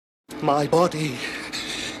My body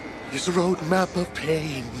is a roadmap of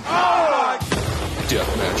pain.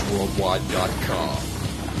 DeathmatchWorldwide.com,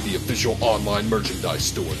 the official online merchandise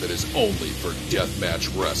store that is only for deathmatch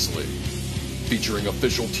wrestling. Featuring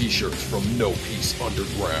official t-shirts from No Peace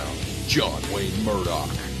Underground, John Wayne Murdoch,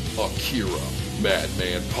 Akira,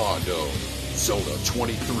 Madman Pondo, Zona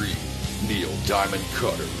 23, Neil Diamond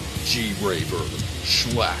Cutter, G Raver,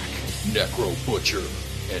 Schlack, Necro Butcher,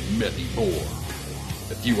 and many more.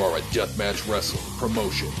 If you are a deathmatch wrestler,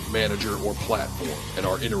 promotion, manager, or platform and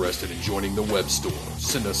are interested in joining the web store,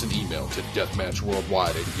 send us an email to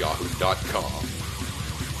deathmatchworldwide@yahoo.com.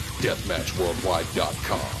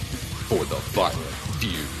 Deathmatchworldwide.com for the violent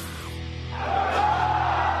feud.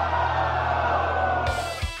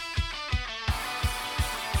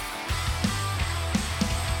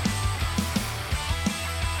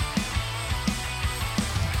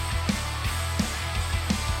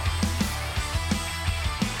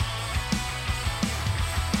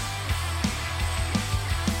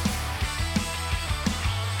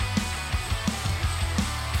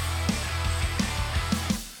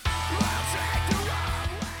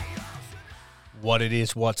 What it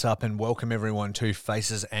is, what's up, and welcome everyone to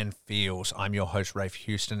Faces and Feels. I'm your host, Rafe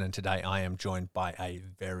Houston, and today I am joined by a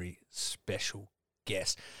very special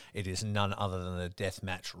guest. It is none other than the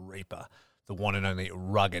Deathmatch Reaper, the one and only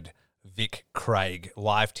rugged Vic Craig,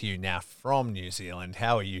 live to you now from New Zealand.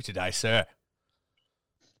 How are you today, sir?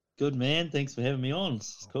 Good, man. Thanks for having me on.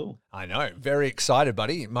 It's cool. I know. Very excited,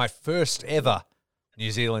 buddy. My first ever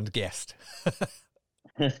New Zealand guest.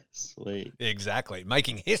 Sweet. Exactly.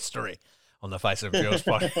 Making history on the Face and Feels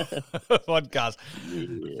podcast.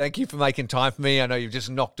 Yeah. Thank you for making time for me. I know you've just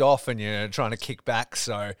knocked off and you're trying to kick back,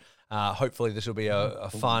 so hopefully this will be a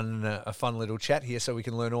fun little chat here so we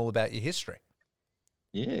can learn all about your history.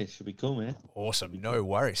 Yeah, it should be cool, man. Awesome. No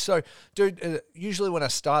worries. So, dude, usually when I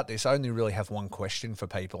start this, I only really have one question for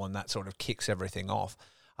people, and that sort of kicks everything off.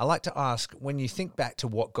 I like to ask, when you think back to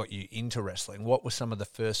what got you into wrestling, what were some of the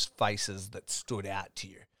first faces that stood out to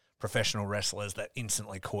you? Professional wrestlers that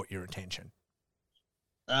instantly caught your attention?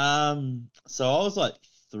 So I was like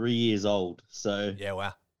 3 years old. So Yeah,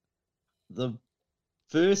 wow. the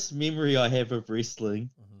first memory I have of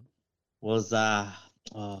wrestling was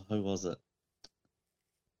who was it?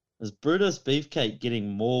 It was Brutus Beefcake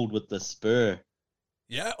getting mauled with the spur.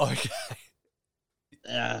 Yeah, okay.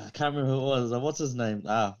 I can't remember who it was. What's his name?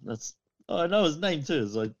 I know his name too.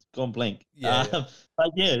 It's like gone blank. Yeah.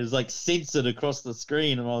 But yeah, it was like censored across the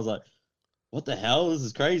screen, and I was like, "What the hell? This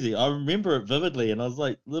is crazy." I remember it vividly, and I was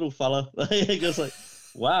like, "Little fella," just like,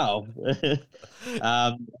 "Wow." Then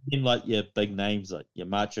like your big names like your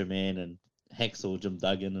Macho Man and Hacksaw Jim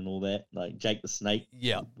Duggan and all that, like Jake the Snake.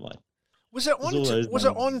 Yeah. Like, Was it all those was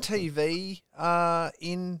it names. on TV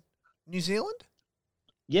in New Zealand?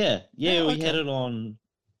 yeah, Oh, we okay. had it on.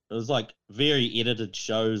 It was like very edited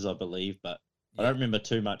shows, I believe, but I don't remember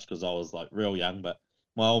too much because I was like real young. But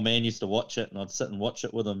my old man used to watch it, and I'd sit and watch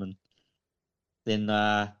it with him. And then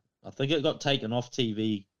I think it got taken off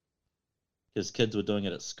TV because kids were doing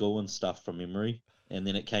it at school and stuff from memory. And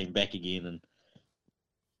then it came back again, and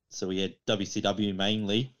so we had WCW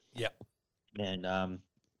mainly. Yep. And I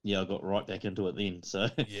got right back into it then. So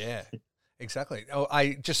Yeah. Exactly. Oh,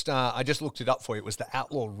 I just looked it up for you. It was the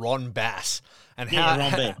Outlaw Ron Bass, and Yeah,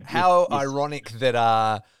 Ron Bass. how Yes. ironic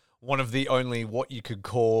that one of the only what you could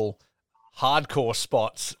call hardcore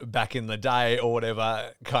spots back in the day or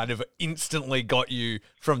whatever kind of instantly got you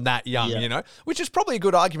from that young, Yeah. you know, which is probably a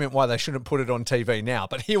good argument why they shouldn't put it on TV now.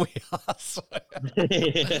 But here we are. So,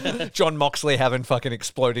 John Moxley having fucking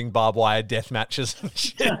exploding barbed wire death matches and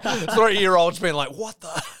shit. 3-year-olds being like, what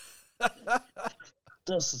the?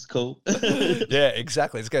 This is cool. Yeah,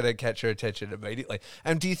 exactly. It's going to catch your attention immediately.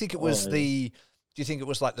 And do you think it was yeah. do you think it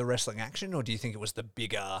was like the wrestling action, or do you think it was the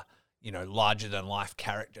bigger, larger than life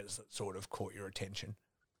characters that sort of caught your attention?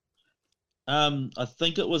 I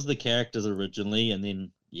think it was the characters originally, and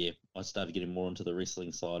then I started getting more into the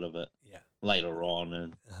wrestling side of it Yeah. later on.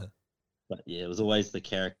 And Uh-huh. but yeah, it was always the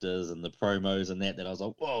characters and the promos and that I was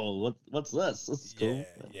like, whoa, what's this? This is cool.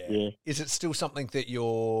 Yeah. Is it still something that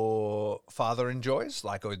your father enjoys,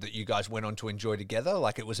 like, or that you guys went on to enjoy together?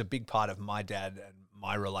 Like, it was a big part of my dad and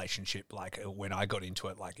my relationship, like, when I got into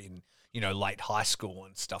it, like in, late high school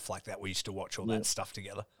and stuff like that. We used to watch all that stuff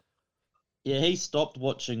together. Yeah, he stopped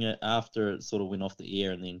watching it after it sort of went off the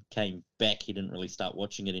air and then came back. He didn't really start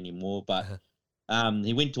watching it anymore, but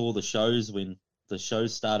he went to all the shows when the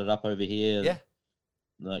shows started up over here. Yeah.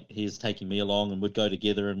 Like, he was taking me along and we'd go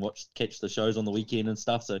together and catch the shows on the weekend and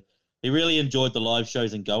stuff. So he really enjoyed the live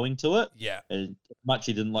shows and going to it. Yeah. And much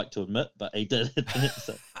he didn't like to admit, but he did.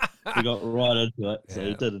 So, he got right into it, so he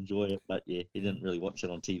Yeah. did enjoy it. But yeah, he didn't really watch it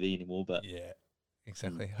on TV anymore. But Yeah,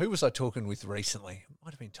 exactly. Who was I talking with recently? It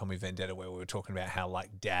might have been Tommy Vendetta, where we were talking about how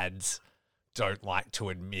like dads don't like to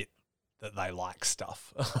admit that they like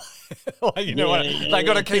stuff. Like, you know what? They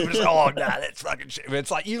got to keep it. Oh, no, that's fucking shit. But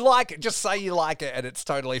it's like, you like it, just say you like it, and it's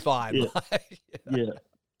totally fine. Yeah.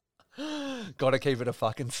 Yeah. Got to keep it a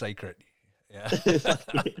fucking secret. Yeah.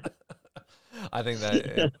 I think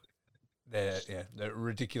they're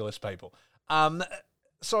ridiculous people.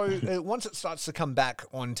 So once it starts to come back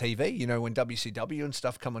on TV, you know, when WCW and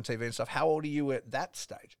stuff come on TV and stuff, how old are you at that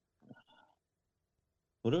stage?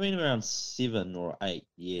 Would have been around 7 or 8.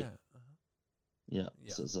 Yeah. Yeah.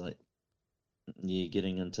 So it's like,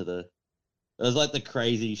 getting into it was like the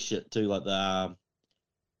crazy shit too, like the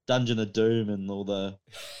Dungeon of Doom and all the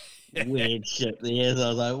weird shit there. So I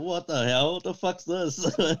was like, what the hell? What the fuck's this?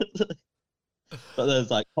 But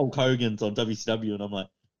there's like Hulk Hogan's on WCW, and I'm like,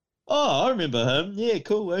 oh, I remember him. Yeah,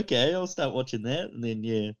 cool. Okay, I'll start watching that. And then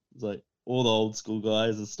it's like all the old school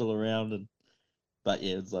guys are still around, but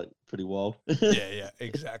yeah, it's like pretty wild. Yeah,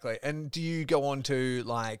 exactly. And do you go on to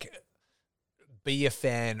like be a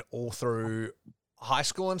fan all through high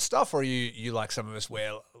school and stuff, or you like some of us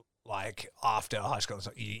where like after high school and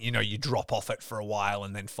stuff, you drop off it for a while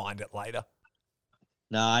and then find it later?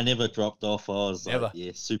 No, I never dropped off. I was Never.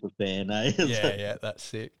 like, super fan, eh? Yeah, that's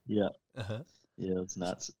sick. Yeah. Uh-huh. Yeah, it's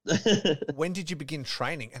nuts. When did you begin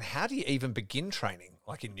training, and how do you even begin training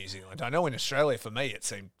like in New Zealand? I know in Australia, for me, it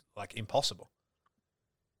seemed like impossible.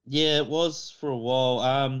 Yeah, it was for a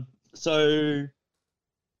while. So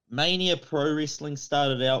Mania Pro Wrestling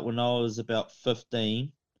started out when I was about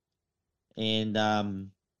 15, and I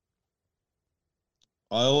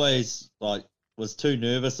always was too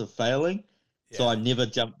nervous of failing, so I never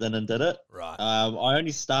jumped in and did it. Right. I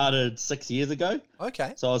only started 6 years ago,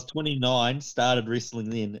 Okay. so I was 29, started wrestling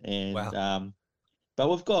then, and Wow. but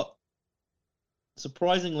we've got,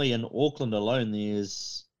 surprisingly, in Auckland alone,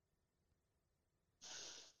 there's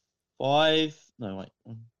 5. No,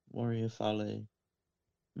 wait, Warrior Fale,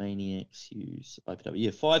 Maniacs, Hughes, IPW.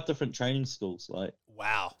 Yeah, 5 different training schools, like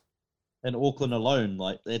Wow. in Auckland alone.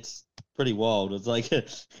 Like, that's pretty wild. It's like,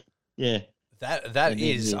 yeah. That And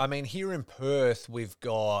is. then, I mean, here in Perth, we've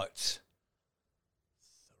got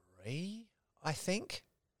 3, I think.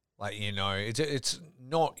 Like, you know, it's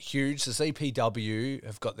not huge. The ZPW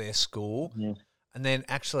have got their school, Yeah. and then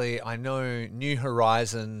actually, I know New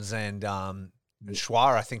Horizons and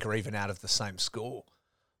Schwar, I think, are even out of the same school.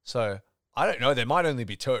 So I don't know. There might only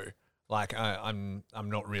be 2. Like, I'm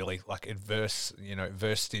not really like versed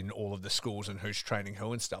in all of the schools and who's training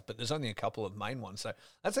who and stuff. But there's only a couple of main ones. So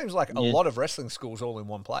that seems like a lot of wrestling schools all in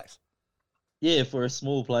one place. Yeah, for a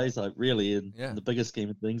small place, like, really, in Yeah. the bigger scheme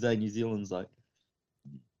of things, New Zealand's like,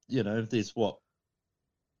 there's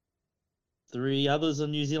 3 others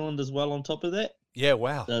in New Zealand as well on top of that. Yeah,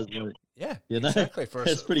 wow. There's, like, Yeah, you know, exactly.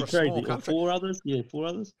 it's pretty for a small crazy. country. 4 others? Yeah, 4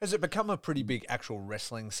 others. Has it become a pretty big actual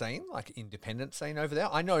wrestling scene, like independent scene over there?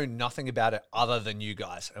 I know nothing about it other than you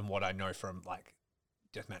guys and what I know from like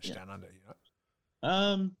Deathmatch Down Under, you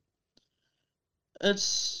know?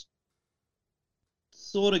 It's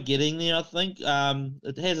sort of getting there, I think.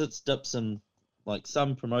 It has its dips, and like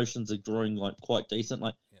some promotions are drawing like quite decent.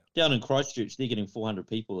 Like down in Christchurch, they're getting 400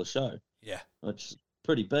 people a show. Yeah. Which is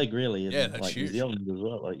pretty big, really. In, that's like huge. New Zealand as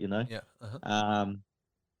well, like, you know. Yeah. Uh-huh.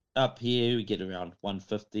 Up here we get around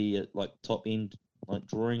 150 at like top end, like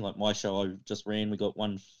drawing. Like my show I just ran, we got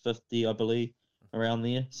 150, I believe, around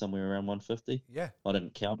there, somewhere around 150. Yeah. I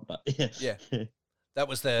didn't count, but Yeah. That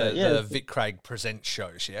was the Vic Craig Presents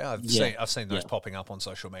shows, yeah? I've seen those popping up on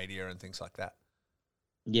social media and things like that.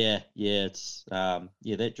 Yeah, it's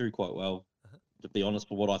that drew quite well, to be honest,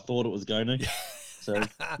 for what I thought it was going to. So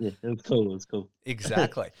yeah, it was cool. It was cool.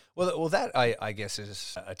 Exactly. Well, that I guess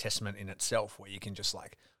is a testament in itself, where you can just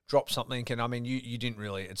like drop something. And I mean, you didn't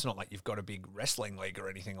really. It's not like you've got a big wrestling league or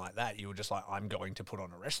anything like that. You were just like, I'm going to put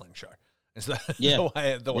on a wrestling show. Is the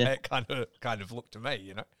way it kind of looked to me,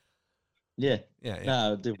 you know? Yeah. Yeah.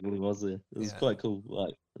 No, it definitely was there. It was quite cool.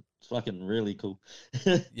 Like, it's fucking really cool.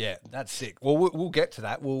 Yeah, that's sick. Well, we'll get to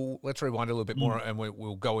that. Let's rewind a little bit more, and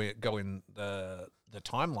we'll go in the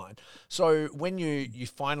timeline. So when you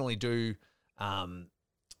finally do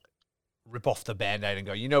rip off the Band-Aid and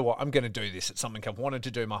go, you know what, I'm going to do this. It's something I've wanted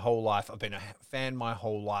to do my whole life. I've been a fan my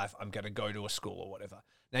whole life. I'm going to go to a school or whatever.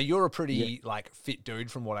 Now, you're a pretty like fit dude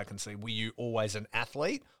from what I can see. Were you always an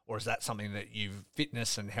athlete, or is that something that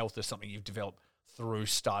fitness and health is something you've developed through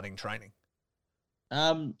starting training?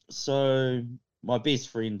 So my best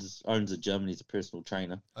friend owns a gym and he's a personal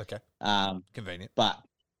trainer. Okay. Convenient. But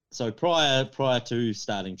so prior to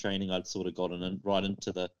starting training, I'd sort of gotten right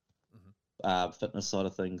into the fitness side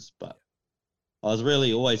of things, but I was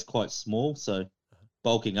really always quite small, so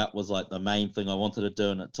bulking up was like the main thing I wanted to do,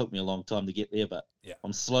 and it took me a long time to get there, but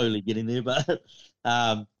I'm slowly getting there. But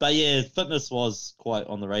yeah, fitness was quite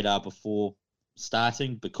on the radar before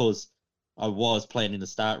starting because I was planning to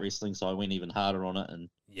start wrestling, so I went even harder on it. And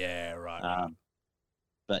right.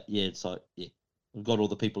 But yeah, it's like I've got all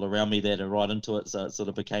the people around me that are right into it, so it sort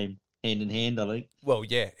of became hand in hand, I think. Well,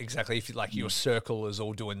 yeah, exactly. If you like your circle is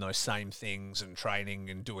all doing those same things and training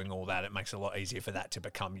and doing all that, it makes it a lot easier for that to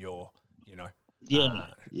become your,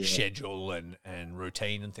 schedule and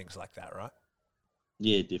routine and things like that, right?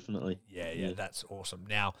 Yeah, definitely. Yeah, that's awesome.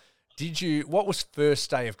 Now, what was first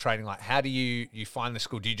day of training like? How do you find the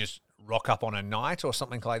school? Do you just rock up on a night or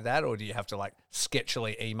something like that? Or do you have to like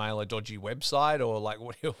sketchily email a dodgy website, or like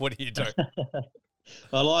what do you do?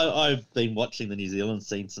 Well, I've been watching the New Zealand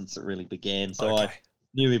scene since it really began, so I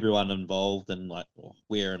knew everyone involved and like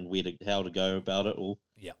where and how to go about it all.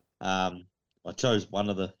 Yeah. I chose one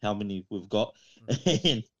of how many we've got,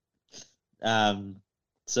 and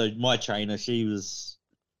so my trainer, she was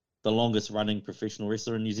the longest running professional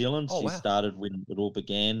wrestler in New Zealand. She started when it all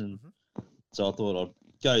began, and so I thought I'd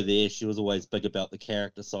go there. She was always big about the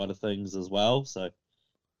character side of things as well. So,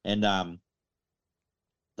 and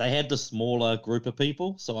they had the smaller group of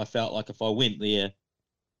people, so I felt like if I went there,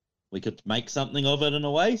 we could make something of it in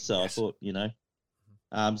a way. So I thought,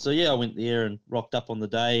 so yeah, I went there and rocked up on the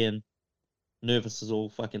day, and nervous as all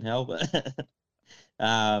fucking hell, but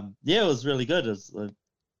yeah, it was really good. It was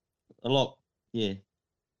a lot, yeah.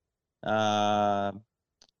 I'm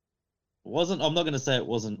not going to say it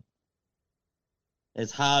wasn't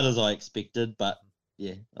as hard as I expected, but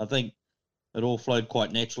yeah, I think it all flowed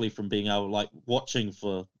quite naturally from being able, like, watching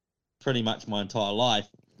for pretty much my entire life.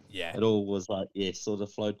 Yeah. It all was like, sort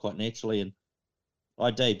of flowed quite naturally. And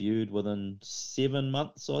I debuted within 7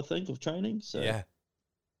 months, I think, of training. So yeah.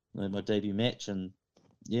 My debut match, and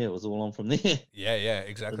yeah, it was all on from there. Yeah,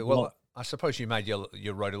 exactly. Well, I suppose you made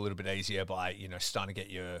your road a little bit easier by, starting to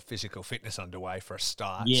get your physical fitness underway for a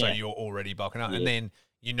start. Yeah. So you're already bulking up. Yeah. And then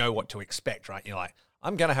you know what to expect, right? You're like,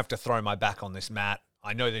 I'm going to have to throw my back on this mat.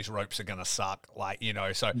 I know these ropes are going to suck,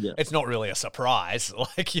 so it's not really a surprise.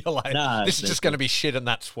 Like, you're like, this is just going to be shit, and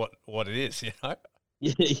that's what it is,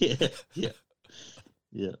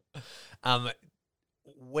 Yeah.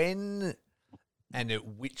 When and at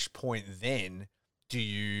which point then do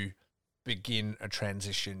you begin a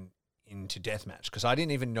transition into deathmatch? Because I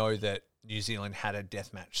didn't even know that New Zealand had a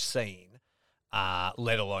deathmatch scene,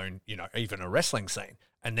 let alone, even a wrestling scene.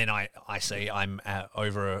 And then I see I'm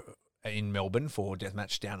over in Melbourne for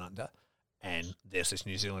Deathmatch Down Under, and there's this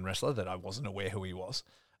New Zealand wrestler that I wasn't aware who he was.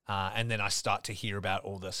 And then I start to hear about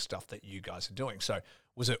all the stuff that you guys are doing. So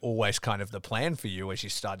was it always kind of the plan for you as you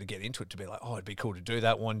started to get into it to be like, oh, it'd be cool to do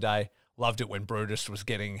that one day? Loved it when Brutus was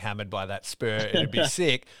getting hammered by that spur. It'd be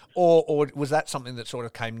sick. Or was that something that sort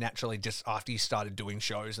of came naturally just after you started doing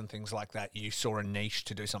shows and things like that? You saw a niche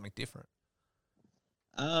to do something different?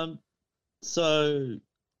 So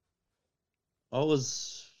I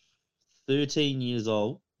was 13 years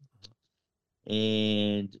old,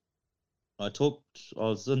 and I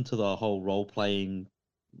was into the whole role-playing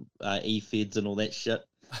e-feds and all that shit.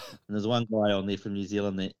 And there's one guy on there from New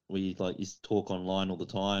Zealand that we used to talk online all the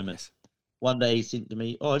time, and one day he sent to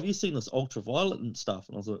me, "Oh, have you seen this Ultraviolet and stuff?"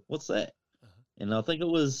 And I was like, "What's that?" And I think it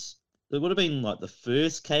would have been like the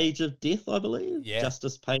first Cage of Death, I believe. Yeah.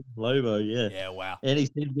 Justice Pain Lobo, yeah. Yeah, wow. And he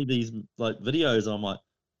sent me these videos, and I'm like,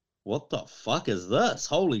 what the fuck is this?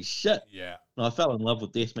 Holy shit. Yeah. And I fell in love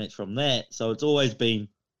with deathmatch from that. So it's always been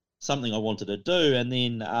something I wanted to do. And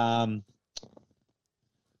then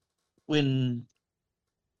when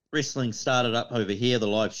wrestling started up over here, the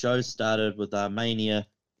live show started with Mania.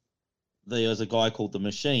 There was a guy called The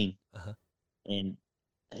Machine. And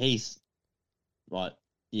he's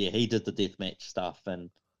he did the deathmatch stuff,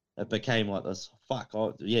 and it became like this,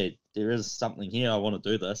 there is something here. I want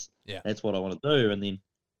to do this. Yeah. That's what I want to do. And then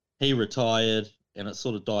he retired, and it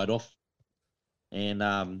sort of died off. And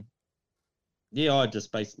I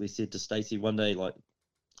just basically said to Stacey one day, like,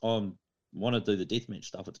 I want to do the deathmatch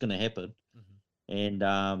stuff. It's going to happen. And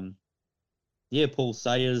Paul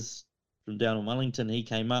Sayers from down in Wellington, he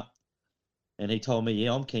came up, and he told me,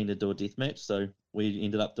 I'm keen to do a deathmatch. So we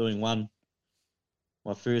ended up doing one.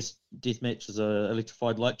 My first deathmatch was a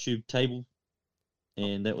electrified light tube table,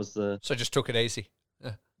 and that was So just took it easy.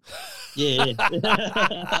 Yeah.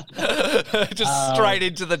 Just straight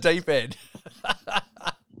into the deep end.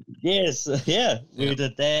 Yes, yeah. We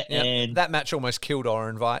did that, and that match almost killed our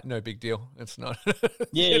invite. No big deal. It's not.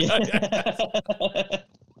 Yeah.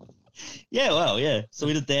 Yeah, well, yeah. So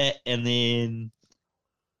we did that, and then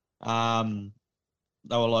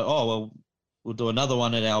they were like, oh, well, we'll do another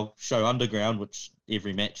one at our show Underground, which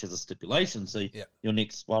every match has a stipulation. So your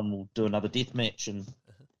next one, we'll do another death match. And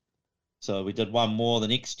so we did one more the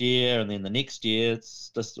next year. And then the next year,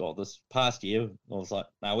 this past year, I was like,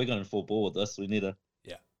 no, we're going full bore with this. We need a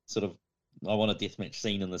sort of, I want a deathmatch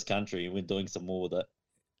scene in this country. And we're doing some more with it.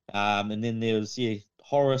 And then there was,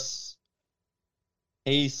 Horace.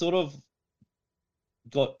 He sort of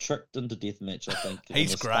got tricked into deathmatch, I think.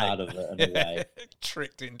 He's great. Start of it, in a way.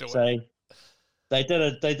 Tricked into so it. They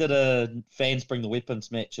did a fans bring the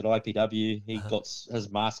weapons match at IPW. He got his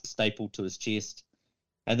mask stapled to his chest,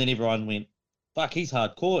 and then everyone went, "Fuck, he's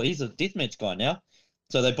hardcore. He's a deathmatch guy now."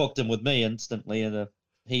 So they booked him with me instantly in a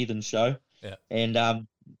Heathen show. Yeah, and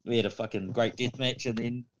we had a fucking great deathmatch, and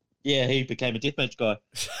then he became a deathmatch guy.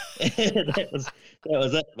 that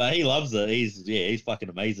was it. But he loves it. He's fucking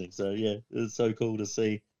amazing. So it's so cool to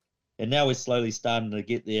see. And now we're slowly starting to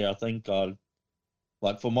get there. I think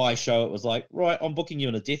like for my show, it was like, right, I'm booking you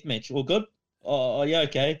in a deathmatch. All good? Oh yeah,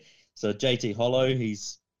 okay. So JT Hollow,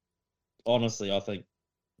 he's honestly, I think,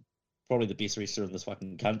 probably the best wrestler in this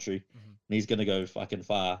fucking country, and he's gonna go fucking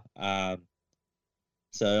far.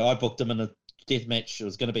 So I booked him in a deathmatch. It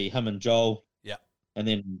was gonna be him and Joel. Yeah. And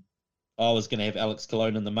then I was gonna have Alex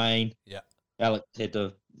Cologne in the main. Yeah. Alex had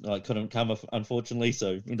to couldn't come unfortunately,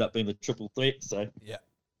 so ended up being the triple threat. So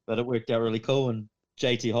but it worked out really cool, and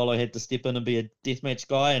JT Hollow had to step in and be a deathmatch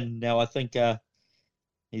guy, and now I think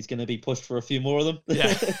he's going to be pushed for a few more of them.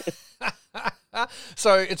 Yeah.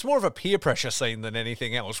 So it's more of a peer pressure scene than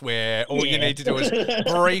anything else, where all you need to do is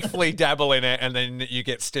briefly dabble in it, and then you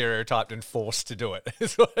get stereotyped and forced to do it.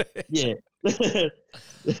 Yeah.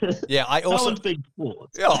 Yeah, I also... No one's being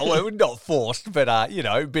forced. Oh, well, not forced, but,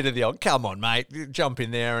 a bit of the old, come on, mate, jump in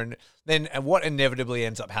there. And then what inevitably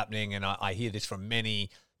ends up happening, and I hear this from many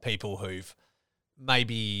people who've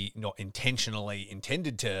maybe not intentionally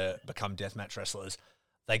intended to become deathmatch wrestlers,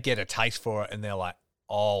 they get a taste for it and they're like,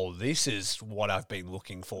 oh, this is what I've been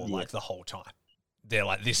looking for like the whole time. They're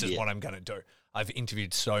like, this is what I'm going to do. I've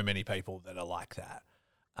interviewed so many people that are like that.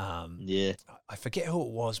 I forget who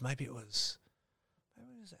it was. Maybe it was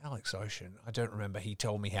Alex Ocean. I don't remember. He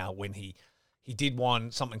told me how when he did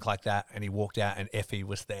something like that, and he walked out and Effie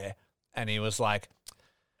was there, and he was like,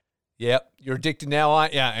 yep, you're addicted now,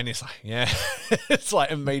 aren't you? And he's like, yeah. It's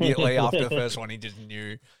like immediately after the first one, he just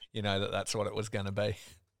knew, that's what it was going to be.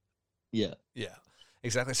 Yeah. Yeah,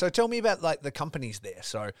 exactly. So tell me about like the companies there.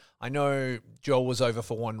 So I know Joel was over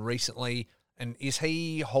for one recently, and is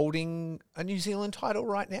he holding a New Zealand title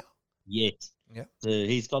right now? Yes. Yeah. So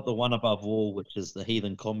he's got the one above all, which is the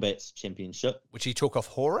Heathen Combats Championship. Which he took off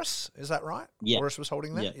Horace, is that right? Yeah. Horace was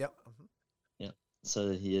holding that? Yeah. Yep. Yeah. So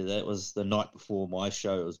that was the night before my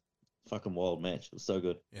show. It was a fucking wild match. It was so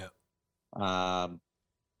good. Yeah.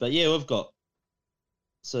 But we've got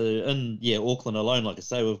in Auckland alone, like I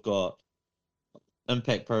say, we've got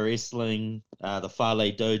Impact Pro Wrestling, the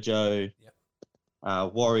Farley Dojo,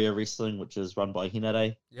 Warrior Wrestling, which is run by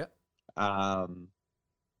Hinare.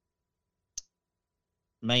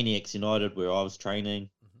 Maniacs United, where I was training,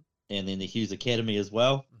 and then the Hughes Academy as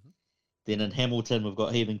well. Then in Hamilton, we've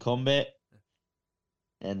got Heathen Combat,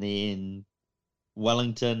 and then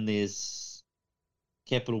Wellington, there's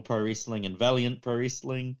Capital Pro Wrestling and Valiant Pro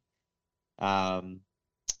Wrestling. Wanganui,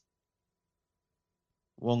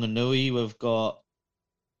 we've got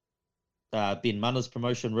Ben Munner's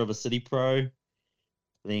promotion, River City Pro.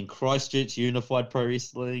 Then Christchurch Unified Pro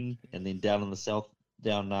Wrestling, and then down in the south,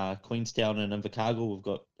 down Queenstown and Invercargill, we've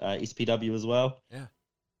got SPW as well. Yeah,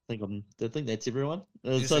 I think that's everyone.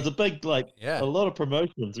 So it's a big a lot of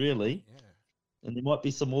promotions really. Yeah. And there might be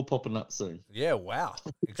some more popping up soon. Yeah, wow.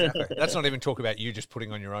 Exactly. That's not even talk about you just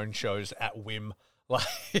putting on your own shows at whim, like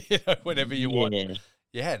whenever you want.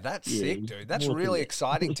 Yeah, that's sick, dude. That's really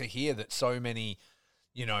exciting to hear that so many,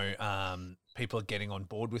 people are getting on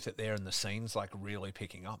board with it there, and the scene's like really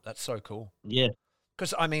picking up. That's so cool. Yeah.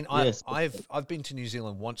 Because I mean, I've been to New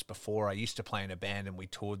Zealand once before. I used to play in a band, and we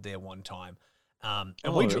toured there one time. And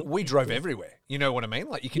we drove everywhere. You know what I mean?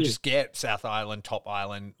 Like you can just get South Island, Top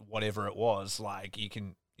Island, whatever it was. Like you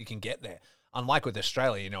can get there. Unlike with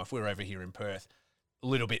Australia, if we're over here in Perth, a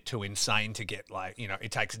little bit too insane to get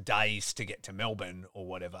it takes days to get to Melbourne or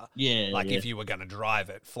whatever. Yeah. If you were going to drive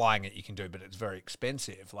it, flying it you can do, but it's very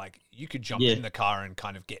expensive. Like you could jump in the car and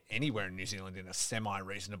kind of get anywhere in New Zealand in a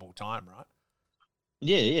semi-reasonable time, right?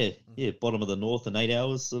 Yeah. Bottom of the north in 8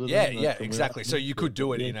 hours, sort of. Yeah, exactly. So you could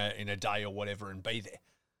do it in a day or whatever and be there.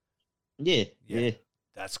 Yeah.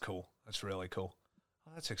 That's cool. That's really cool.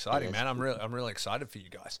 Oh, that's exciting, man. I'm really excited for you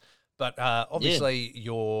guys. But obviously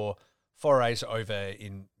your forays over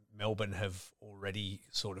in Melbourne have already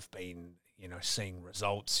sort of been, seeing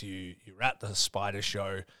results. You're at the Spider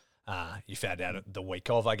show. You found out the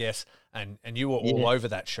week of, I guess, and you were all over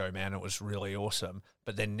that show, man. It was really awesome.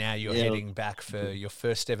 But then now you're heading back for your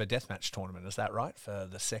first ever deathmatch tournament. Is that right? For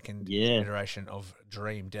the second iteration of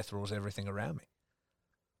Dream, Death Rules Everything Around Me.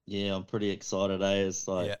 Yeah, I'm pretty excited, eh? It's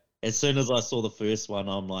like, as soon as I saw the first one,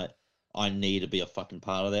 I'm like, I need to be a fucking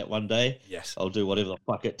part of that one day. Yes. I'll do whatever the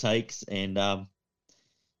fuck it takes. And, I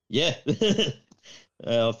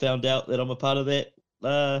found out that I'm a part of that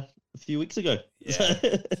a few weeks ago. Yeah,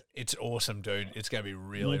 it's awesome, dude. It's going to be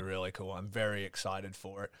really, really cool. I'm very excited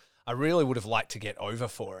for it. I really would have liked to get over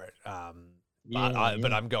for it, but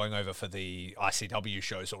I'm going over for the ICW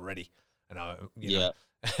shows already. And you know,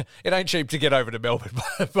 it ain't cheap to get over to Melbourne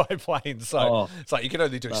by plane, so it's like you can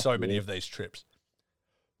only do so many of these trips.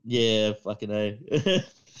 Yeah, fucking A.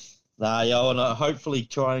 I want to hopefully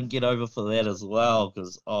try and get over for that as well,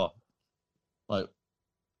 because I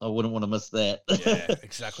wouldn't want to miss that. Yeah,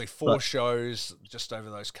 exactly. 4 shows just over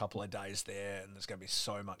those couple of days there, and there's going to be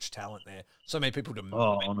so much talent there. So many people to,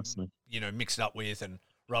 honestly, mix it up with and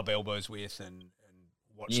rub elbows with and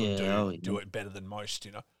watch them do it better than most,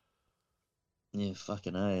 Yeah,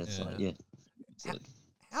 fucking A. It's cool.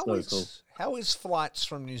 How is flights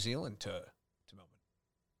from New Zealand to Melbourne?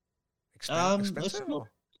 Expensive? It's not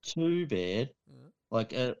too bad. Yeah.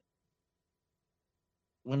 Like,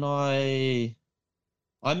 when I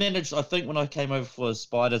managed, I think when I came over for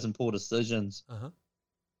Spiders and Poor Decisions,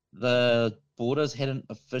 the borders hadn't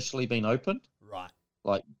officially been opened. Right.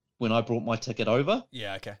 Like, when I brought my ticket over.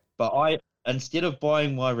 Yeah, okay. But instead of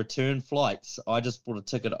buying my return flights, I just bought a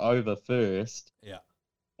ticket over first. Yeah.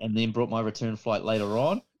 And then brought my return flight later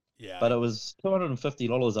on. Yeah. But it was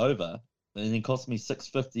 $250 over, and it cost me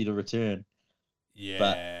 $650 to return.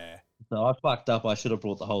 Yeah. So I fucked up. I should have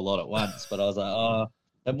brought the whole lot at once, but I was like,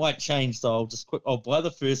 it might change, so I'll buy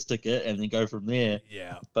the first ticket and then go from there.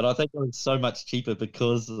 Yeah. But I think it was so much cheaper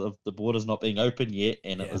because of the borders not being open yet,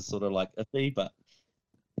 and it was sort of like iffy, but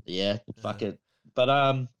fuck it.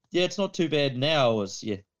 But it's not too bad now. It's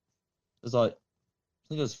like, I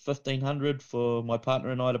think it was $1,500 for my partner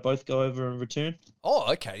and I to both go over and return.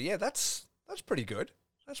 Oh, okay. Yeah, that's pretty good.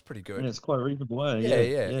 That's pretty good. And it's quite reasonable. Yeah,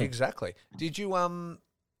 exactly. Did you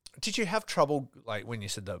have trouble, like, when you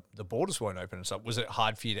said the borders weren't open and stuff? Was it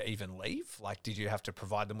hard for you to even leave? Like, did you have to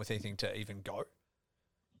provide them with anything to even go?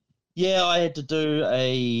 Yeah, I had to do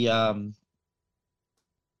a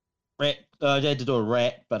rat. I had to do a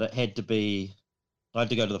rat, but it had to be. I had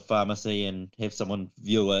to go to the pharmacy and have someone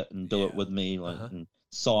view it and do it with me, and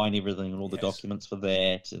sign everything and all the documents for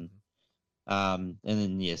that, and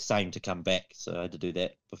then same to come back. So I had to do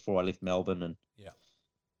that before I left Melbourne, and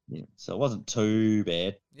so it wasn't too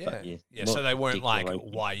bad. So they weren't like,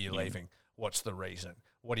 why are you leaving? What's the reason?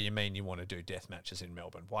 What do you mean you want to do death matches in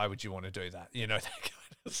Melbourne? Why would you want to do that? That kind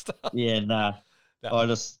of stuff. Yeah, nah. I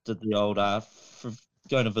just did the old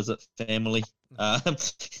going to visit family.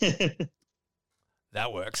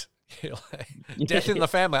 That works. Death in the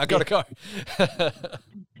family. I gotta go.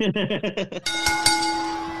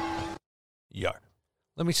 Yo,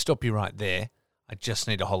 let me stop you right there. I just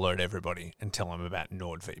need to holler at everybody and tell them about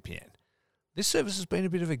NordVPN. This service has been a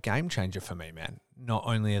bit of a game changer for me, man. Not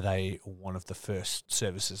only are they one of the first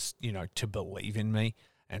services, to believe in me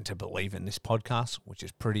and to believe in this podcast, which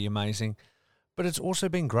is pretty amazing, but it's also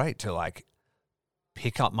been great to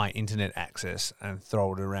pick up my internet access and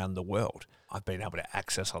throw it around the world. I've been able to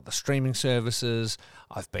access other streaming services.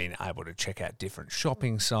 I've been able to check out different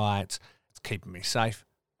shopping sites. It's keeping me safe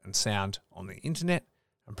and sound on the internet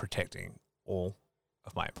and protecting all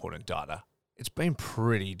of my important data. It's been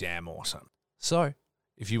pretty damn awesome. So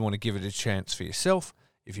if you want to give it a chance for yourself,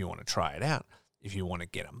 if you want to try it out, if you want to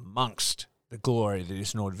get amongst the glory that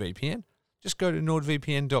is NordVPN, just go to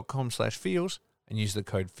nordvpn.com/feels and use the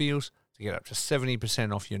code FEELS to get up to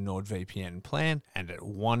 70% off your NordVPN plan and at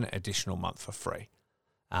 1 additional month for free.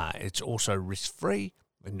 It's also risk-free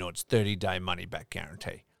with Nord's 30-day money-back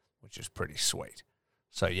guarantee, which is pretty sweet.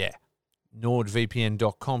 So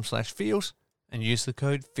nordvpn.com/feels and use the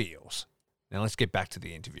code FEELS. Now let's get back to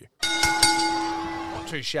the interview. Not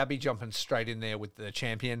too shabby, jumping straight in there with the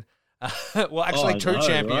champion. Well, actually, two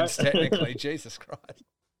champions, right? Technically. Jesus Christ.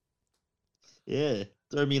 Yeah,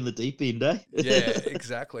 throw me in the deep end, eh? Yeah,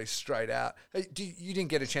 exactly. Straight out. Hey, you didn't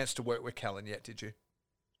get a chance to work with Callan yet, did you?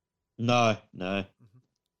 No.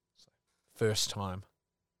 First time.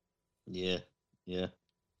 Yeah.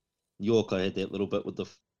 York, I had that little bit with the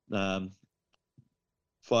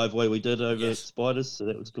 5-way we did over at Spiders, so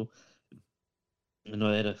that was cool. And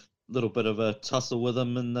I had a little bit of a tussle with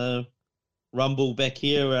him in the Rumble back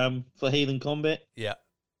here for Heathen Combat. Yeah.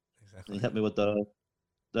 He hit me with the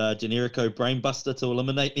Generico Brainbuster to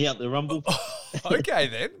eliminate me out the Rumble. Okay,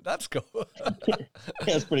 then. That's cool.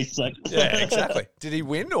 That's pretty sick. Yeah, exactly. Did he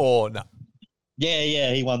win or no?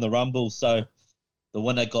 Yeah, he won the Rumble. So the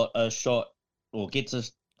winner got a shot or gets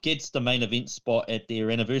the main event spot at their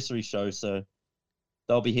anniversary show. So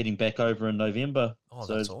they'll be heading back over in November. Oh,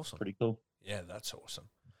 so that's it's awesome. pretty cool. Yeah, that's awesome.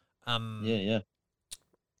 Yeah.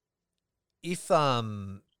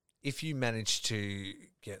 If you manage to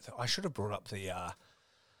get, I should have brought up the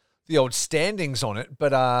old standings on it,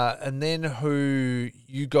 but and then who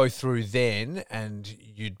you go through then, and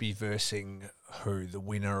you'd be versing who the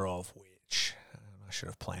winner of which. I should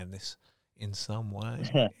have planned this in some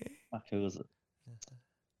way. Fuck, who was it?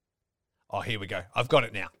 Oh, here we go. I've got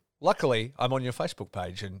it now. Luckily, I'm on your Facebook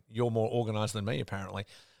page, and you're more organised than me, apparently.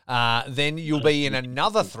 Then you'll be in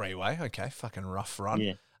another three-way. Okay, fucking rough run.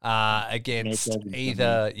 Yeah. Against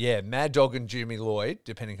either, Mad Dog and Jimmy Lloyd,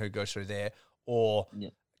 depending who goes through there, or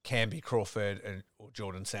Canby Crawford or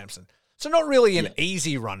Jordan Sampson. So not really an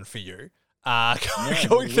easy run for you.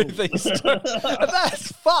 Going through these two.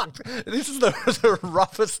 That's fucked. This is the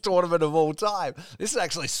roughest tournament of all time. This is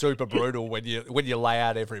actually super brutal when you lay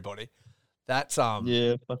out everybody. That's fuck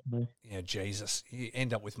me. Yeah, Jesus. You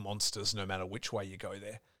end up with monsters no matter which way you go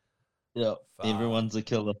there. Yeah, everyone's a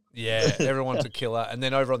killer. Yeah, everyone's a killer. And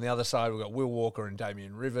then over on the other side, we've got Will Walker and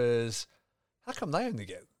Damian Rivers. How come they only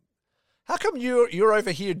get? How come you're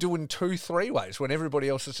over here doing 2 3-ways when everybody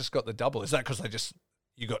else has just got the double? Is that because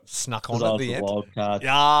you got snuck on at the end? Wild card.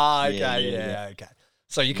 Yeah, okay, okay.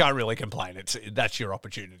 So you can't really complain. That's your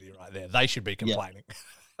opportunity right there. They should be complaining.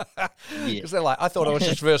 Because they're like, I thought I was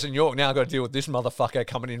just versing York. Now I've got to deal with this motherfucker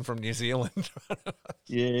coming in from New Zealand.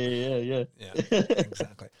 Yeah,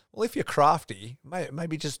 exactly. Well, if you're crafty,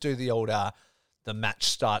 maybe just do the old, the match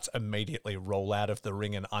starts immediately, roll out of the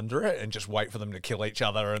ring and under it, and just wait for them to kill each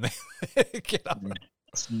other and then get up.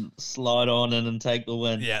 Slide on in and take the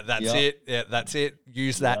win. Yeah, that's it. Yeah, that's it.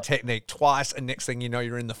 Use that technique twice, and next thing you know,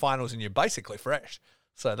 you're in the finals and you're basically fresh.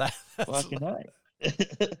 So that's fucking right.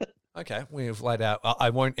 Okay, we've laid out.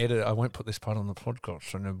 I won't edit it. I won't put this part on the podcast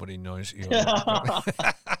so nobody knows you.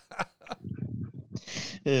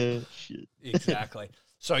 Shit. Exactly.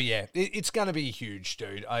 So, yeah, it's going to be huge,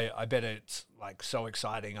 dude. I bet it's, like, so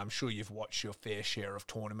exciting. I'm sure you've watched your fair share of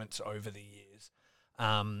tournaments over the years.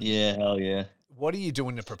 Yeah, hell yeah. What are you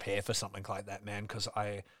doing to prepare for something like that, man? Because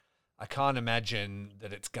I can't imagine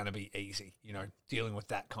that it's going to be easy, dealing with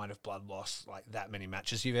that kind of blood loss, like that many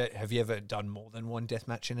matches. Have you ever done more than one death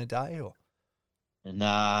match in a day? Or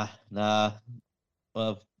Nah.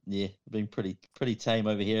 Well, yeah, been pretty tame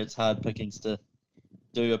over here. It's hard pickings to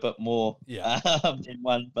do a bit more than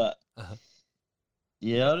one, but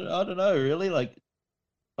yeah, I don't know, really. Like,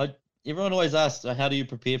 everyone always asks, how do you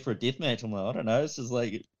prepare for a death match? I'm like, I don't know. It's just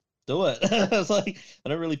like, do it. It's like, I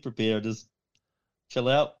don't really prepare. I just chill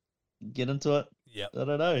out, get into it. Yeah, I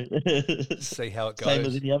don't know. See how it goes. Same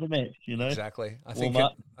as any other match, Exactly. I think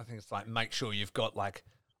it's like, make sure you've got like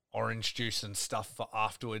orange juice and stuff for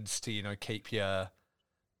afterwards to keep your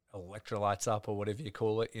electrolytes up or whatever you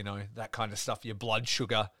call it. That kind of stuff. Your blood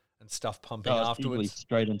sugar and stuff pumping afterwards.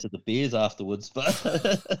 Straight into the beers afterwards,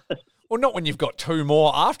 but well, not when you've got 2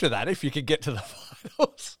 more after that. If you could get to the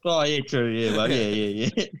finals. Oh yeah, true. Yeah, well, yeah.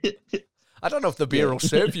 I don't know if the beer will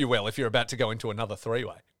serve you well if you're about to go into another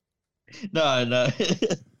 3-way. No.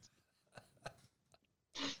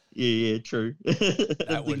 Yeah, true.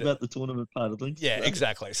 Think about the tournament part of things. Yeah,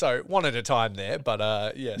 exactly. So one at a time there,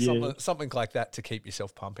 but something like that to keep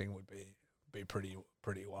yourself pumping would be pretty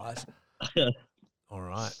wise. All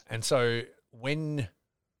right. And so when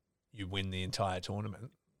you win the entire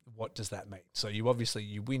tournament, what does that mean? So you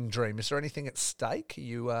win Dream. Is there anything at stake?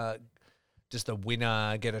 Does the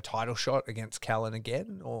winner get a title shot against Callan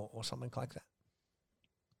again or something like that?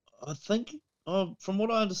 I think, from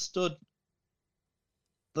what I understood,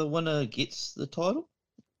 the winner gets the title.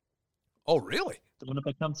 Oh, really? The winner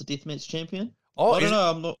becomes the deathmatch champion. Oh, I don't know.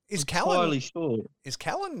 I'm not entirely sure. Is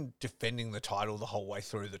Callan defending the title the whole way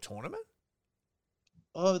through the tournament?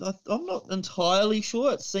 Oh, I'm not entirely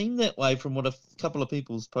sure. It seemed that way from what a couple of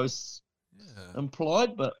people's posts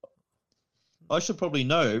implied, but I should probably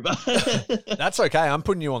know. That's okay. I'm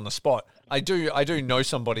putting you on the spot. I do know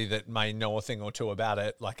somebody that may know a thing or two about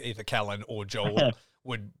it, like either Callan or Joel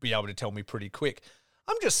would be able to tell me pretty quick.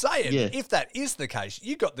 I'm just saying, if that is the case,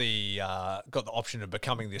 you got the option of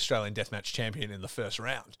becoming the Australian Deathmatch champion in the first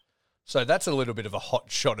round. So that's a little bit of a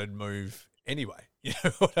hot-shotted move anyway. You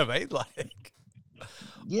know what I mean? Like,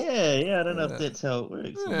 yeah. I don't know if that's how it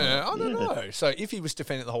works. Yeah, I don't know. So if he was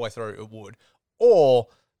defending it the whole way through, it would. Or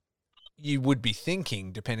you would be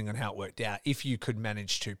thinking, depending on how it worked out, if you could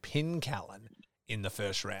manage to pin Callan in the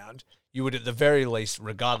first round, you would at the very least,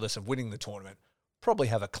 regardless of winning the tournament, probably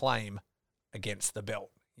have a claim against the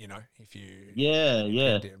belt, you know, if you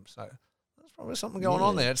pinned him. So there's probably something going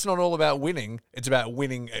on there. It's not all about winning. It's about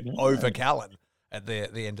winning over Callan at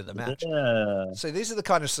the end of the match. Yeah. So these are the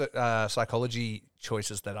kind of psychology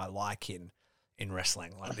choices that I like in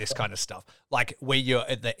wrestling, like this kind of stuff. Like where you're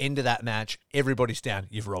at the end of that match, everybody's down.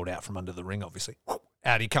 You've rolled out from under the ring, obviously.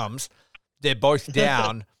 Out he comes. They're both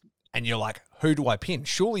down, and you're like, who do I pin?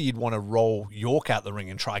 Surely you'd want to roll York out the ring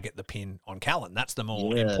and try get the pin on Callan. That's the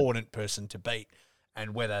more important person to beat.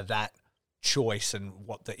 And whether that choice and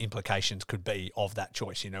what the implications could be of that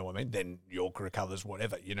choice, you know what I mean? Then York recovers,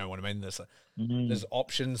 whatever, you know what I mean? There's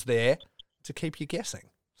options there to keep you guessing.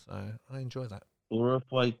 So I enjoy that. Or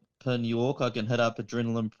if I pin York, I can hit up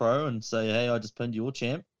Adrenaline Pro and say, hey, I just pinned your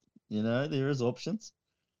champ. You know, there is options.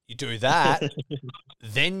 You do that,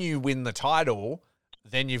 then you win the title,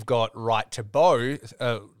 then you've got right to both,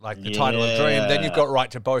 like the title of Dream, then you've got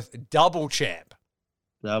right to both, double champ.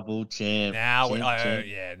 Double champ. Now,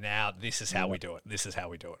 champ. now this is how we do it. This is how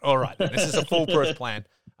we do it. All right, this is a foolproof plan,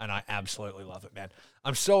 and I absolutely love it, man.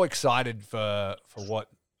 I'm so excited for what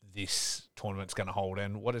this tournament's going to hold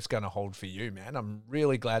and what it's going to hold for you, man. I'm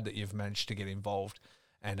really glad that you've managed to get involved,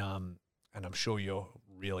 and I'm sure you're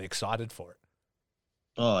really excited for it.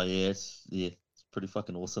 Oh yeah, it's pretty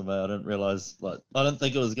fucking awesome, mate. I didn't realize, I didn't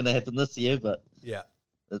think it was going to happen this year, but yeah,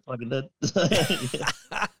 it fucking did.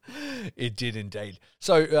 It did indeed.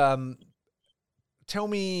 So, tell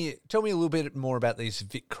me a little bit more about these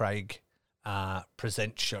Vic Craig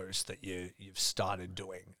present shows that you've started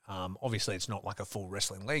doing. Obviously, it's not like a full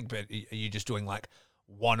wrestling league, but are you just doing like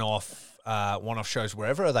one-off shows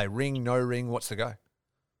wherever? Are they ring, no ring? What's the go?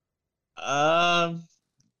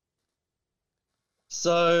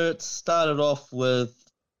 So it started off with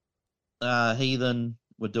Heathen.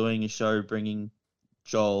 We're doing a show bringing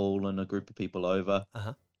Joel and a group of people over.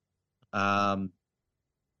 Uh-huh.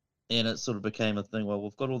 And it sort of became a thing. Well,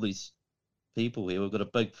 we've got all these people here. We've got a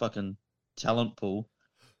big fucking talent pool.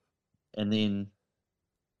 And then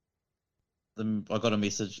I got a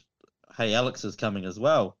message, hey, Alex is coming as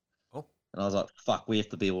well. Oh. And I was like, fuck, we have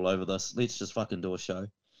to be all over this. Let's just fucking do a show.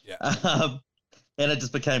 Yeah. And it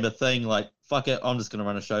just became a thing, like, fuck it, I'm just going to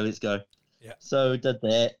run a show, let's go. Yeah. So we did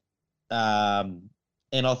that.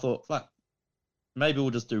 And I thought, fuck, maybe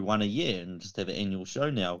we'll just do one a year and just have an annual show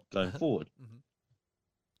now going forward. Mm-hmm.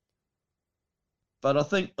 But I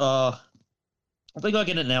think I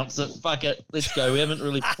can announce it. Fuck it, let's go. We haven't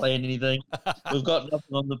really planned anything. We've got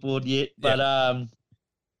nothing on the board yet. But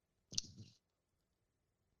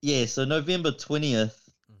so November 20th,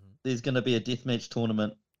 there's going to be a deathmatch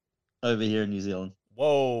tournament over here in New Zealand.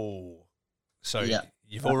 Whoa. So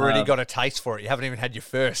you've already got a taste for it. You haven't even had your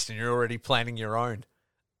first and you're already planning your own.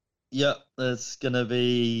 Yep, it's going to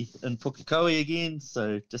be in Pukekohe again,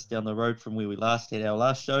 so just down the road from where we last had our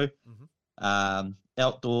last show. Mm-hmm.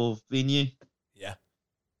 Outdoor venue. Yeah.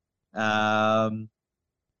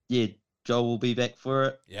 Joel will be back for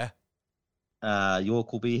it. Yeah.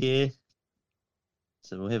 York will be here.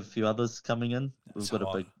 So we'll have a few others coming in. That's We've got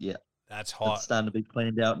hot. a big, That's hot. It's starting to be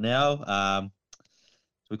planned out now.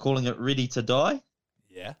 We're calling it Ready to Die.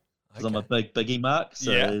 Yeah. Because I'm a big Biggie mark,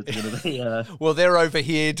 so it's going to be... Well, they're over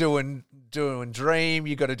here doing Dream.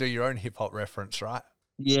 You got to do your own hip-hop reference, right?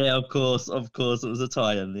 Yeah, of course. It was a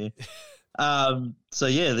tie-in there. So,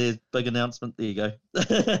 there's big announcement. There you go.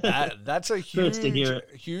 That's a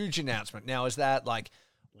huge announcement. Now, is that like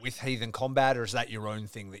with Heathen Combat, or is that your own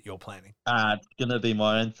thing that you're planning? It's going to be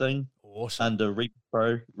my own thing. Awesome. Under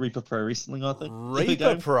Reaper Pro Wrestling, I think.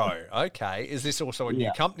 Reaper Pro. Okay. Is this also a new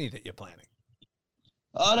company that you're planning?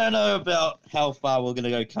 I don't know about how far we're going to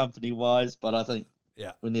go company-wise, but I think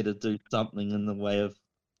we need to do something in the way of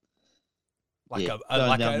like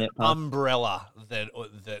an umbrella that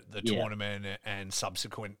the tournament and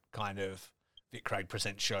subsequent kind of Vic Craig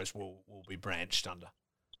Presents shows will be branched under.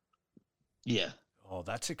 Yeah. Oh,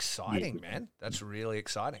 that's exciting, man. That's really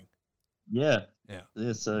exciting. Yeah.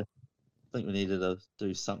 So I think we needed to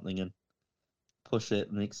do something and push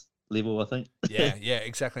that next level, I think. Yeah,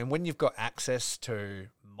 exactly. And when you've got access to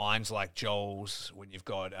minds like Joel's, when you've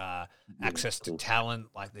got access to talent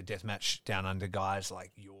like the Deathmatch Down Under guys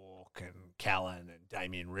like York and Callan and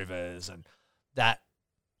Damien Rivers, and that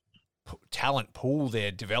talent pool they're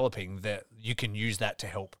developing, that you can use that to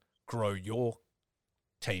help grow your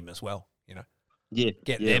team as well, you know? Get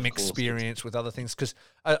them experience with other things. Because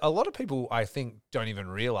a lot of people, I think, don't even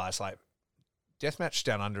realize, like, Deathmatch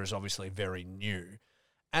Down Under is obviously very new.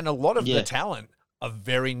 And a lot of the talent are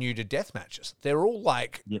very new to death matches. They're all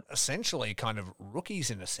like Yep. essentially kind of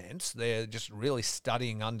rookies in a sense. They're just really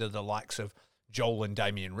studying under the likes of Joel and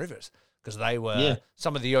Damian Rivers because they were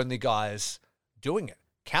some of the only guys doing it.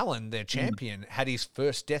 Callan, their champion, had his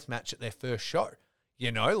first death match at their first show.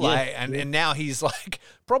 You know, like, and now he's like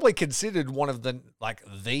probably considered one of the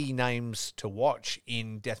names to watch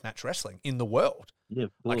in deathmatch wrestling in the world. Yeah,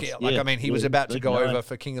 of Like, course. I mean, he was about to big go name. over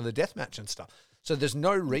for King of the Deathmatch and stuff. So there's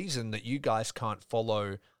no reason that you guys can't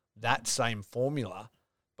follow that same formula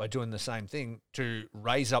by doing the same thing to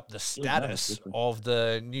raise up the status definitely. of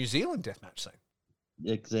the New Zealand deathmatch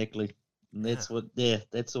scene. Exactly. And that's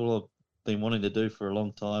that's all I've been wanting to do for a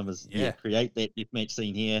long time is create that deathmatch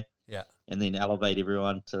scene here. Yeah. And then elevate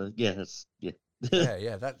everyone to yeah.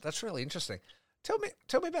 That's really interesting. Tell me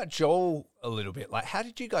about Joel a little bit. Like, how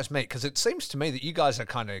did you guys meet? Because it seems to me that you guys are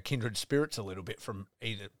kind of kindred spirits a little bit from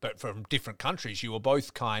different countries. You were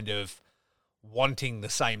both kind of wanting the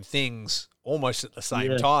same things almost at the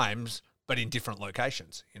same times, but in different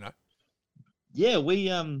locations. You know? Yeah, we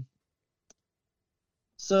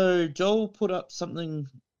So Joel put up something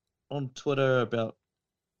on Twitter about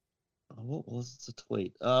what was the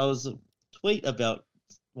tweet? It was a tweet about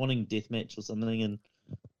wanting deathmatch or something, and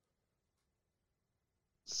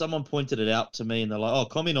someone pointed it out to me, and they're like, "Oh,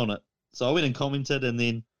 comment on it." So I went and commented, and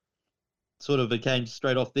then sort of became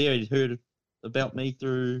straight off there. He'd heard about me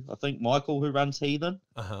through, I think, Michael, who runs Heathen,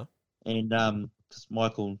 and because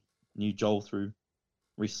Michael knew Joel through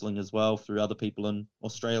wrestling as well, through other people in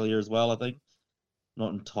Australia as well. I think,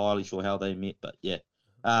 not entirely sure how they met, but yeah.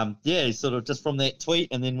 Sort of just from that tweet,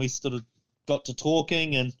 and then we sort of got to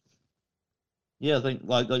talking, and I think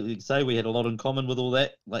like you say, we had a lot in common with all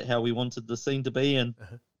that, like how we wanted the scene to be, and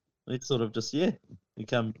it's sort of just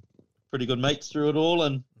become pretty good mates through it all,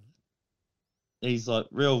 and he's like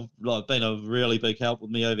been a really big help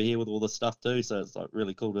with me over here with all this stuff too, so it's like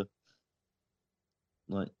really cool to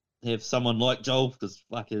like have someone like Joel, because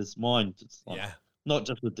fuck his mind, it's like not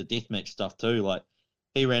just with the deathmatch stuff too, like.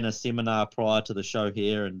 He ran a seminar prior to the show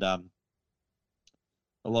here, and a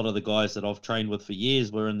lot of the guys that I've trained with for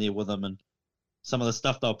years were in there with him, and some of the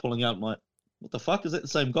stuff they were pulling out, I'm like, what the fuck, is that the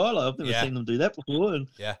same guy? Like, I've never seen them do that before, and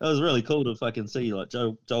it was really cool to fucking see, like,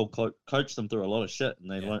 Joel coached them through a lot of shit,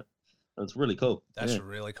 and they like, it's really cool. That's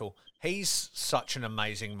really cool. He's such an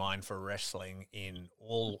amazing mind for wrestling in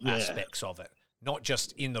all aspects of it, not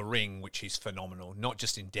just in the ring, which is phenomenal, not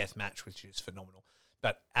just in deathmatch, which is phenomenal,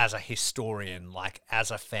 but as a historian, like as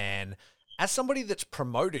a fan, as somebody that's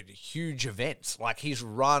promoted huge events, like he's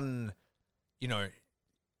run, you know,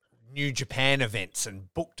 New Japan events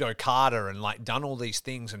and booked Okada and like done all these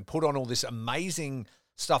things and put on all this amazing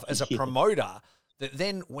stuff as a promoter, that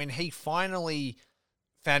then when he finally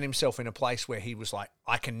found himself in a place where he was like,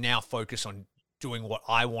 I can now focus on doing what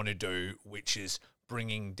I want to do, which is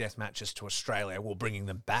bringing death matches to Australia, or bringing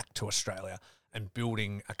them back to Australia and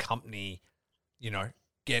building a company, you know,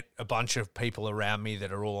 get a bunch of people around me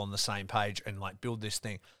that are all on the same page and like build this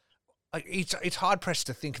thing. Like it's hard pressed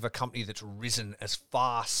to think of a company that's risen as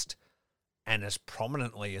fast and as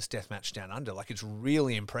prominently as Deathmatch Down Under. Like, it's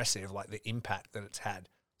really impressive, like the impact that it's had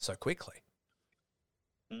so quickly.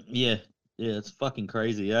 Yeah, it's fucking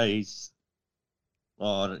crazy. I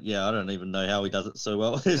don't even know how he does it so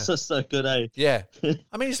well. It's just so good, eh? Yeah.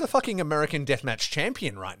 I mean, he's the fucking American Deathmatch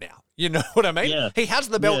champion right now. You know what I mean? Yeah. He has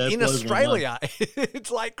the belt in blows my mind. Australia. It's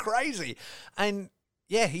like crazy. And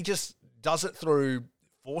yeah, he just does it through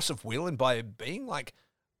force of will and by being like,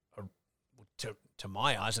 to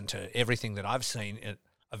my eyes and to everything that I've seen,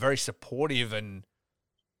 a very supportive and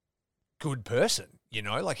good person. You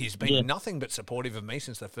know, like he's been nothing but supportive of me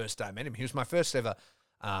since the first day I met him. He was my first ever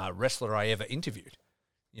wrestler I ever interviewed.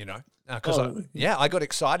 You know, because I got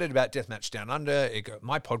excited about Deathmatch Down Under.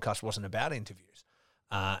 My podcast wasn't about interviews,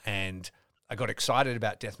 and I got excited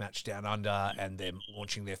about Deathmatch Down Under and them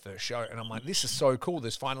launching their first show. And I'm like, this is so cool.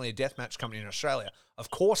 There's finally a deathmatch company in Australia.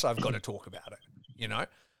 Of course, I've got to talk about it. You know,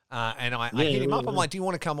 and I hit him up. I'm like, do you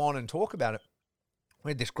want to come on and talk about it?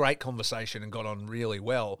 We had this great conversation and got on really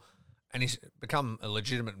well. And he's become a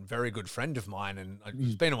legitimate and very good friend of mine. And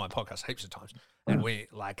he's been on my podcast heaps of times. And we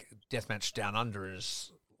like Deathmatch Down Under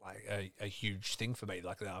is like a huge thing for me.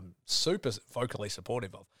 Like I'm super vocally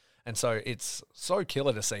supportive of. And so it's so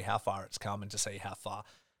killer to see how far it's come and to see how far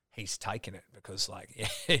he's taken it, because like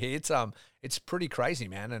it's pretty crazy,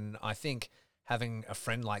 man. And I think having a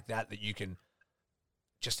friend like that you can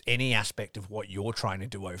just any aspect of what you're trying to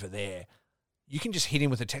do over there, you can just hit him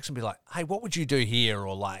with a text and be like, hey, what would you do here?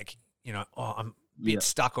 Or like, you know, I'm a bit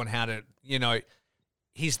stuck on how to, you know,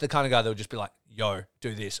 he's the kind of guy that would just be like, yo,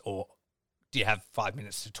 do this, or do you have 5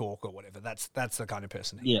 minutes to talk or whatever? That's the kind of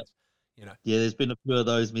person he is. Yeah, there's been a few of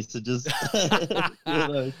those messages. A few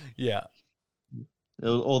of those. Yeah.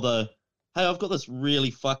 Or the, hey, I've got this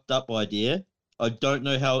really fucked up idea. I don't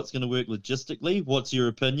know how it's going to work logistically. What's your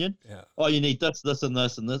opinion? Yeah. Oh, you need this, this, and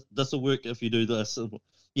this, and this. This will work if you do this.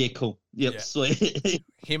 Yeah, cool. Yep, Yeah. sweet.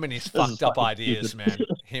 Him and his is fucked up fucking ideas, stupid. man.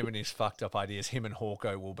 Him and his fucked up ideas. Him and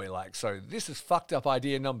Hawko will be like, so this is fucked up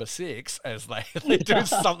idea number 6 as they do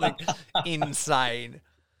something insane.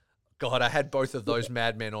 God, I had both of those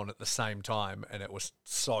madmen on at the same time, and it was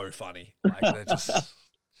so funny. Like they're just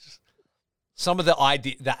some of the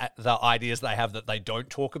ideas they have that they don't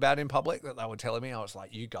talk about in public that they were telling me. I was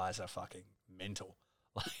like, you guys are fucking mental.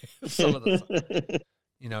 Like some of the,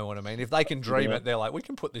 you know what I mean? If they can dream it, they're like, we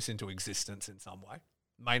can put this into existence in some way,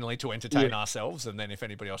 mainly to entertain ourselves, and then if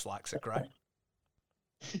anybody else likes it, great.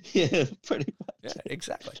 Yeah, pretty much. Yeah,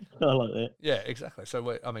 exactly. I like that. Yeah, exactly. So,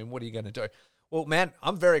 what are you going to do? Well, man,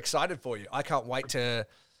 I'm very excited for you. I can't wait to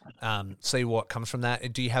see what comes from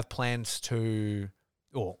that. Do you have plans to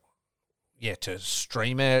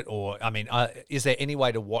stream it? Or, is there any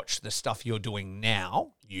way to watch the stuff you're doing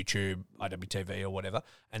now, YouTube, IWTV or whatever,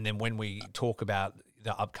 and then when we talk about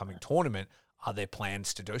the upcoming tournament, are there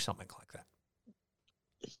plans to do something like that?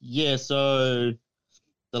 Yeah, so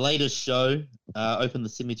the latest show, Open the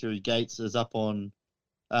Cemetery Gates, is up on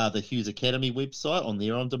the Hughes Academy website on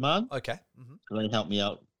their on-demand. Okay. Mm-hmm. They helped me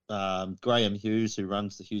out. Graham Hughes, who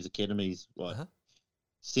runs the Hughes Academies,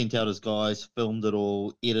 sent out his guys, filmed it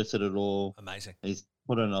all, edited it all. Amazing. He's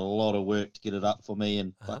put in a lot of work to get it up for me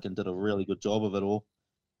and fucking did a really good job of it all.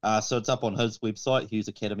 So it's up on his website,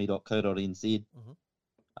 hughesacademy.co.nz. Mm-hmm.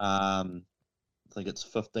 I think it's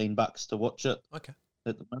 $15 to watch it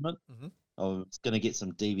at the moment. Mm-hmm. I was going to get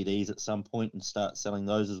some DVDs at some point and start selling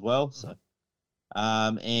those as well. Mm-hmm. So,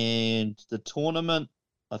 and the tournament,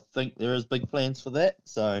 I think there is big plans for that.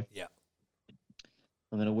 So yeah,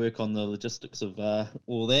 I'm going to work on the logistics of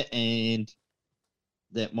all that, and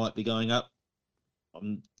that might be going up.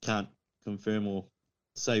 I can't confirm or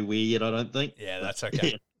say where yet, I don't think. Yeah, that's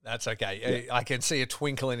okay. That's okay. Yeah. I can see a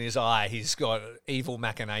twinkle in his eye. He's got evil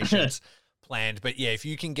machinations planned. But, yeah, if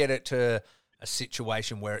you can get it to a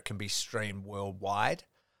situation where it can be streamed worldwide,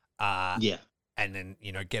 and then,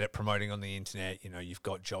 get it promoting on the internet, you've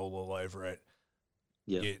got Joel all over it.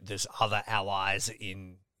 Yeah. There's other allies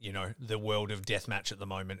in, the world of deathmatch at the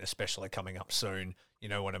moment, especially coming up soon. You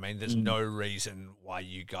know what I mean? There's no reason why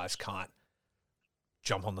you guys can't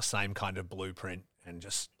jump on the same kind of blueprint and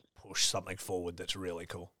just push something forward that's really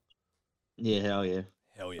cool. Yeah, hell yeah.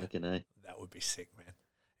 Hell yeah. Fucking A. That would be sick, man.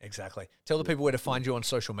 Exactly. Tell the people where to find you on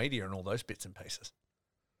social media and all those bits and pieces.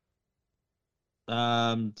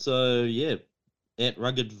 So yeah, at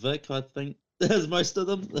Rugged Vic, I think there's most of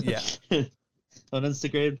them. Yeah. On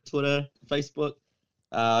Instagram, Twitter, Facebook.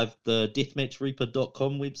 I've the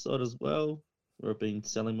deathmatchreaper.com website as well, where I've been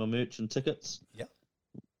selling my merch and tickets. Yeah.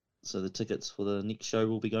 So the tickets for the next show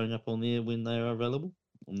will be going up on there when they are available.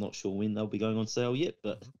 I'm not sure when they'll be going on sale yet,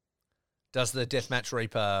 but does the Deathmatch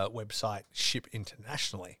Reaper website ship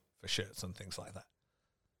internationally for shirts and things like that?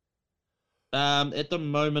 At the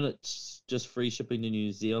moment, it's just free shipping to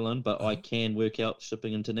New Zealand, but I can work out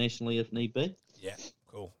shipping internationally if need be. Yeah,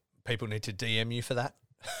 cool. People need to DM you for that.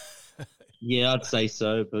 Yeah, I'd say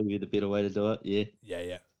so. Probably the better way to do it. Yeah.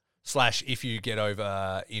 Yeah. / if you get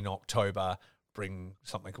over in October, bring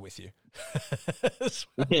something with you.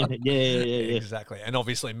 Yeah. Exactly. And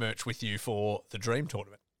obviously merch with you for the Dream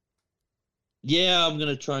Tournament. Yeah, I'm going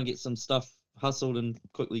to try and get some stuff hustled and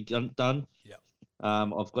quickly done. Yeah.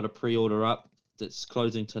 I've got a pre-order up that's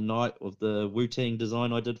closing tonight of the Wu-Tang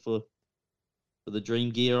design I did for the Dream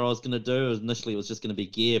gear I was going to do. Initially, it was just going to be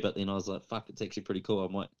gear, but then I was like, fuck, it's actually pretty cool.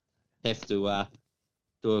 I might have to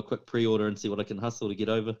do a quick pre-order and see what I can hustle to get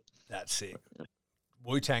over. That's sick.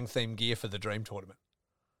 Wu-Tang themed gear for the Dream Tournament.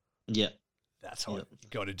 Yeah. That's hot. You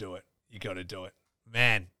got to do it. You got to do it.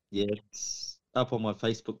 Man. Yeah, it's up on my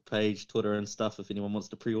Facebook page, Twitter and stuff if anyone wants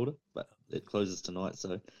to pre-order, but it closes tonight,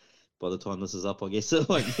 so by the time this is up, I guess it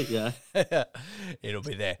won't be, yeah. It'll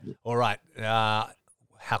be there. All right.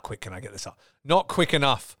 How quick can I get this up? Not quick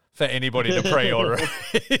enough for anybody to pre-order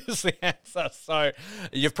is the answer. So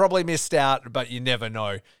you've probably missed out, but you never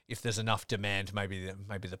know. If there's enough demand, maybe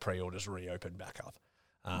the pre-orders reopen back up.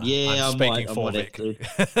 I'm speaking for Vic.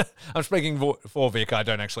 I'm speaking for Vic. I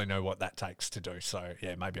don't actually know what that takes to do. So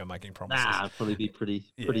yeah, maybe I'm making promises. It'd probably be pretty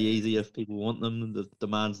easy if people want them and the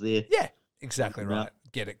demand's there. Yeah, Exactly Help 'em right. out.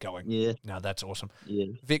 Get it going. Yeah, No, that's awesome. yeah.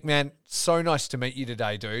 Vic, man, so nice to meet you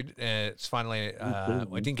today, dude. It's finally, too, I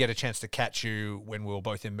man. didn't get a chance to catch you when we were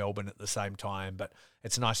both in Melbourne at the same time, but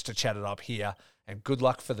it's nice to chat it up here. And good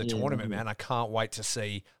luck for the Yeah, tournament, man. man. I can't wait to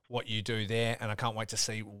see what you do there, and I can't wait to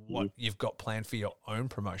see what you've got planned for your own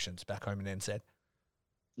promotions back home in NZ.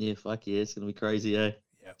 Yeah, fuck yeah, it's gonna be crazy, eh?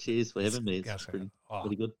 Yeah. Cheers for having me. It's Yes, pretty oh,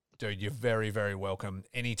 good. dude, you're very, very welcome.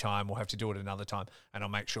 Anytime. We'll have to do it another time. And I'll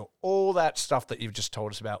make sure all that stuff that you've just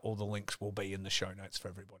told us about, all the links will be in the show notes for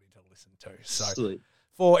everybody to listen to. So Sweet.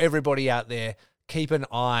 for everybody out there, keep an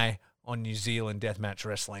eye on New Zealand Deathmatch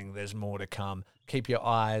Wrestling. There's more to come. Keep your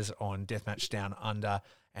eyes on Deathmatch Down Under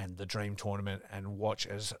and the Dream Tournament, and watch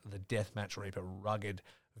as the Deathmatch Reaper rugged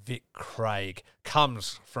Vic Craig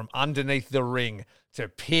comes from underneath the ring to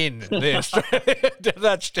pin the Australian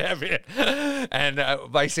Deathmatch champion and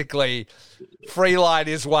basically freelide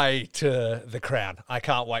his way to the crown. I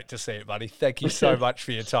can't wait to see it, buddy. Thank you so much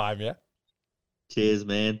for your time, yeah? Cheers,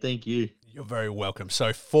 man. Thank you. You're very welcome.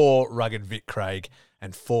 So for rugged Vic Craig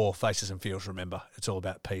and for Faces and Feels, remember, it's all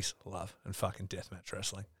about peace, love, and fucking deathmatch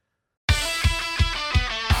wrestling.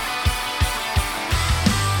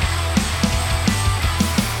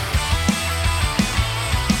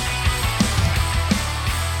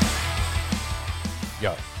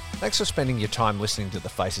 Yo, thanks for spending your time listening to the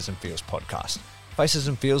Faces and Feels podcast. Faces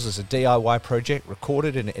and Feels is a DIY project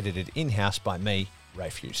recorded and edited in-house by me,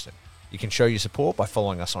 Rafe Houston. You can show your support by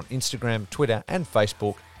following us on Instagram, Twitter, and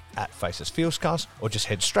Facebook at Faces Feelscast, or just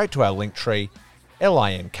head straight to our link tree,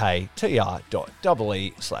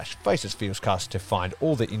 linktr.ee/Faces Feelscast, to find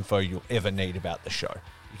all the info you'll ever need about the show.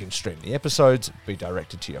 You can stream the episodes, be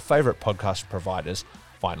directed to your favourite podcast providers,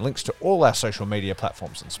 find links to all our social media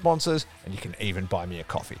platforms and sponsors, and you can even buy me a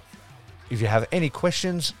coffee. If you have any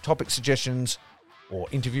questions, topic suggestions, or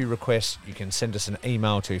interview requests, you can send us an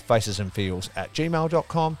email to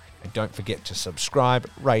facesandfeels@gmail.com, and don't forget to subscribe,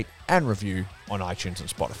 rate, and review on iTunes and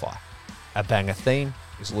Spotify. Our banger theme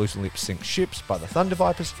is Loose Lip Sync Ships by the Thunder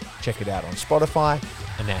Vipers. Check it out on Spotify.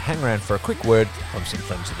 And now hang around for a quick word from some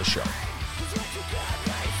friends of the show.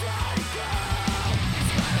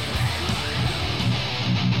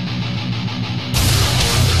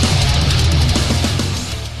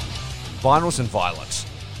 Vinyls and Violence,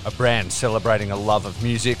 a brand celebrating a love of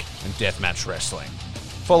music and deathmatch wrestling.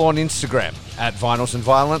 Follow on Instagram at Vinyls and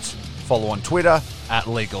Violence. Follow on Twitter at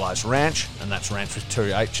Legalized Ranch, and that's ranch with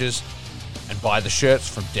 2 H's. And buy the shirts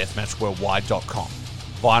from deathmatchworldwide.com.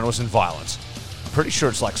 Vinyls and Violence. I'm pretty sure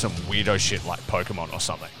it's like some weirdo shit like Pokemon or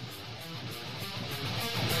something.